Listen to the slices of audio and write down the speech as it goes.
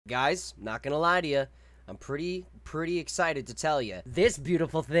Guys, not gonna lie to you. I'm pretty excited to tell you. This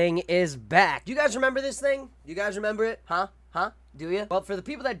beautiful thing is back. Do you guys remember this thing? You guys remember it? Huh? Do you? Well, for the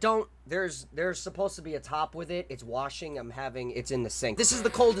people that don't, there's supposed to be a top with it. It's washing. It's in the sink. This is the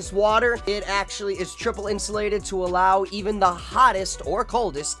coldest water. It actually is triple insulated to allow even the hottest or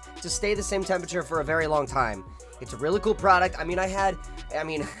coldest to stay the same temperature for a very long time. It's a really cool product. I mean,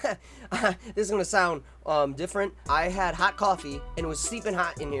 this is gonna sound different. I had hot coffee and it was sleeping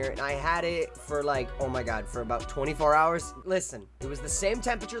hot in here, and I had it for like, oh my god, for about 24 hours. Listen, it was the same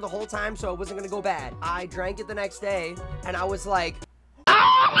temperature the whole time, so it wasn't gonna go bad. I drank it the next day and I was like,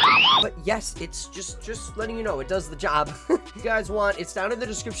 but yes, it's just letting you know it does the job. You guys want, it's down in the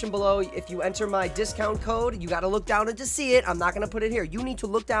description below. If you enter my discount code, you gotta look down and to see it. I'm not gonna put it here. You need to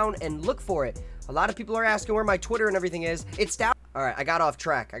look down and look for it. A lot of people are asking where my Twitter and everything is. It's down. All right, I got off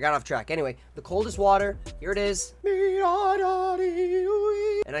track. Anyway, the coldest water, here it is.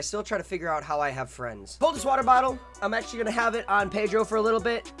 And I still try to figure out how I have friends. Coldest water bottle, I'm actually gonna have it on Pedro for a little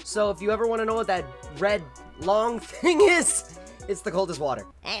bit. So if you ever wanna know what that red long thing is, it's the coldest water.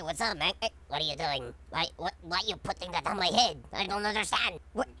 Hey, what's up, man? Hey, what are you doing? Why are you putting that on my head? I don't understand.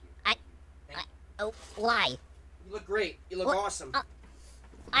 What? Oh, why? You look great. You look awesome.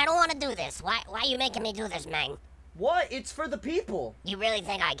 I don't want to do this. Why are you making me do this, man? What? It's for the people. You really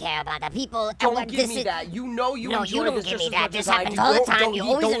think I care about the people? Don't give me that. You know you No, you don't give me that. This happens all the time. You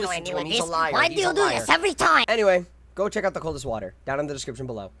always annoy me with this. Why do you do this every time? Anyway, go check out the coldest water down in the description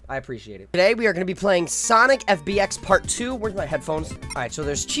below. I appreciate it. Today, we are going to be playing Sonic.Fbx Part 2. Where's my headphones? All right, so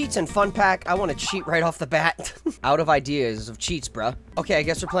there's cheats and fun pack. I want to cheat right off the bat. Out of ideas of cheats, bruh. Okay, I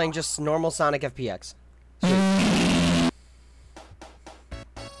guess we're playing just normal Sonic.Fbx.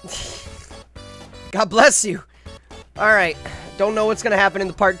 God bless you. Alright, don't know what's gonna happen in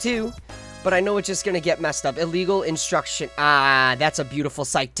the part 2, but I know it's just gonna get messed up. Illegal instruction. Ah, that's a beautiful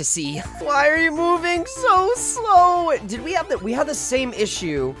sight to see. Why are you moving so slow? Did we had the same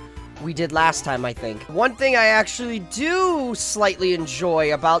issue we did last time, I think. One thing I actually do slightly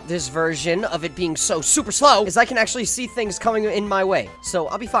enjoy about this version of it being so super slow is I can actually see things coming in my way, so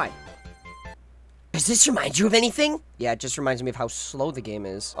I'll be fine. Does this remind you of anything? Yeah, it just reminds me of how slow the game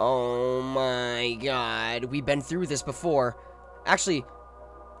is. Oh my god. We've been through this before. Actually,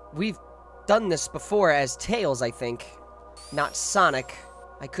 we've done this before as Tails, I think. Not Sonic.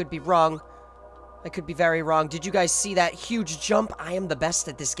 I could be wrong. I could be very wrong. Did you guys see that huge jump? I am the best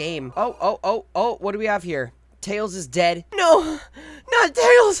at this game. Oh, what do we have here? Tails is dead. No! Not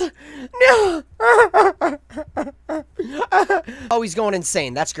Tails! No! Oh, he's going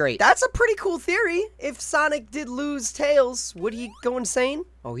insane. That's great. That's a pretty cool theory. If Sonic did lose Tails, would he go insane?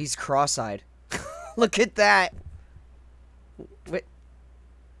 Oh, he's cross-eyed. Look at that. Wait.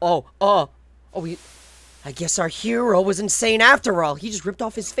 I guess our hero was insane after all. He just ripped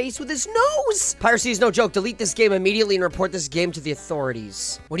off his face with his nose. Piracy is no joke. Delete this game immediately and report this game to the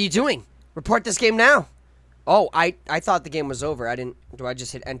authorities. What are you doing? Report this game now. Oh, I thought the game was over. Do I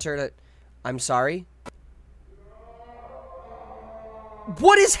just hit enter to... I'm sorry?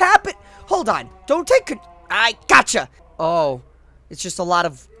 What is happening? Hold on. Don't take... I gotcha. Oh, it's just a lot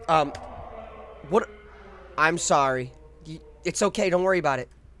of, what? I'm sorry. It's okay. Don't worry about it.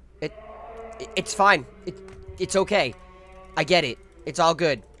 It's fine. It's okay. I get it. It's all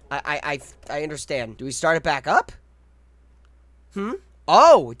good. I understand. Do we start it back up?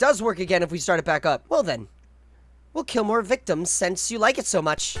 Oh, it does work again if we start it back up. Well then. We'll kill more victims since you like it so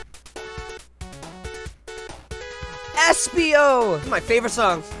much. ESPIO! My favorite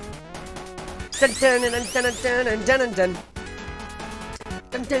song. Dun dun dun dun dun dun dun dun.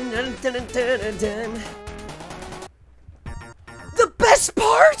 Dun dun dun dun dun dun. The best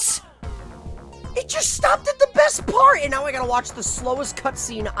parts! It just stopped at the best part, and now I gotta watch the slowest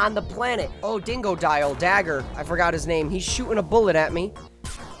cutscene on the planet. Oh, Dingo Dial, Dagger. I forgot his name. He's shooting a bullet at me.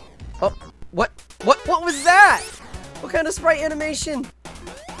 Oh, what was that? What kind of sprite animation?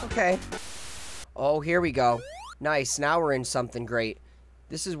 Okay. Oh, here we go. Nice, now we're in something great.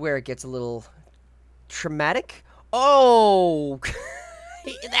 This is where it gets a little traumatic. Oh,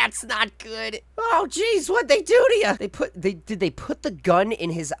 that's not good. Oh, jeez, what'd they do to you? Did they put the gun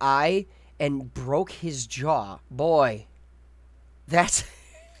in his eye and broke his jaw? Boy, that's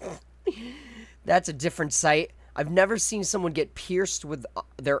that's a different sight. I've never seen someone get pierced with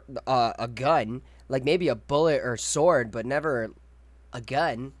a gun, like maybe a bullet or sword, but never a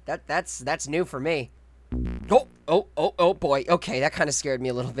gun. That's new for me. Oh boy. Okay, that kind of scared me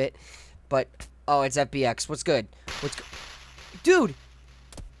a little bit. But oh, it's FBX. What's good? Dude,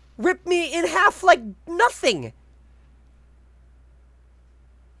 rip me in half like nothing.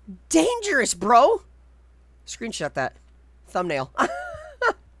 Dangerous, bro. Screenshot that. Thumbnail.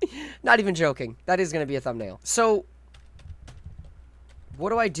 Not even joking. That is going to be a thumbnail. So, what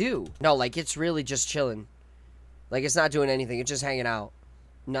do I do? No, like, it's really just chilling. Like, it's not doing anything. It's just hanging out.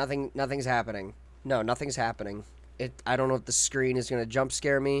 Nothing's happening. No, nothing's happening. I don't know if the screen is going to jump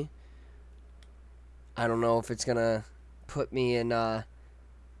scare me. I don't know if it's going to put me in,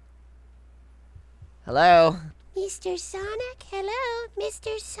 Hello? Mr. Sonic? Hello,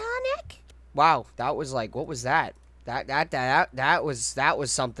 Mr. Sonic? Wow, that was like, what was that? That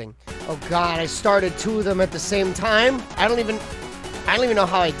was something. Oh God, I started 2 of them at the same time. I don't even know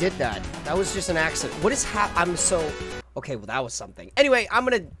how I did that. That was just an accident. What is I'm so... Okay, well, that was something. Anyway, I'm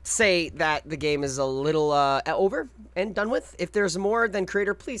gonna say that the game is a little over and done with. If there's more, then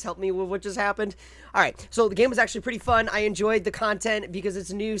creator, please help me with what just happened. All right, so the game was actually pretty fun. I enjoyed the content because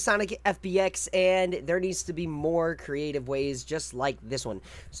it's new Sonic.Fbx, and there needs to be more creative ways just like this one.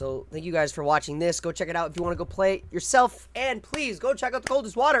 So thank you guys for watching this. Go check it out if you want to go play it yourself, and please go check out the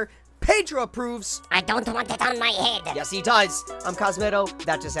coldest water. Pedro approves. I don't want it on my head. Yes, he does. I'm Cosmitto.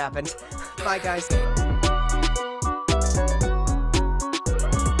 That just happened. Bye, guys.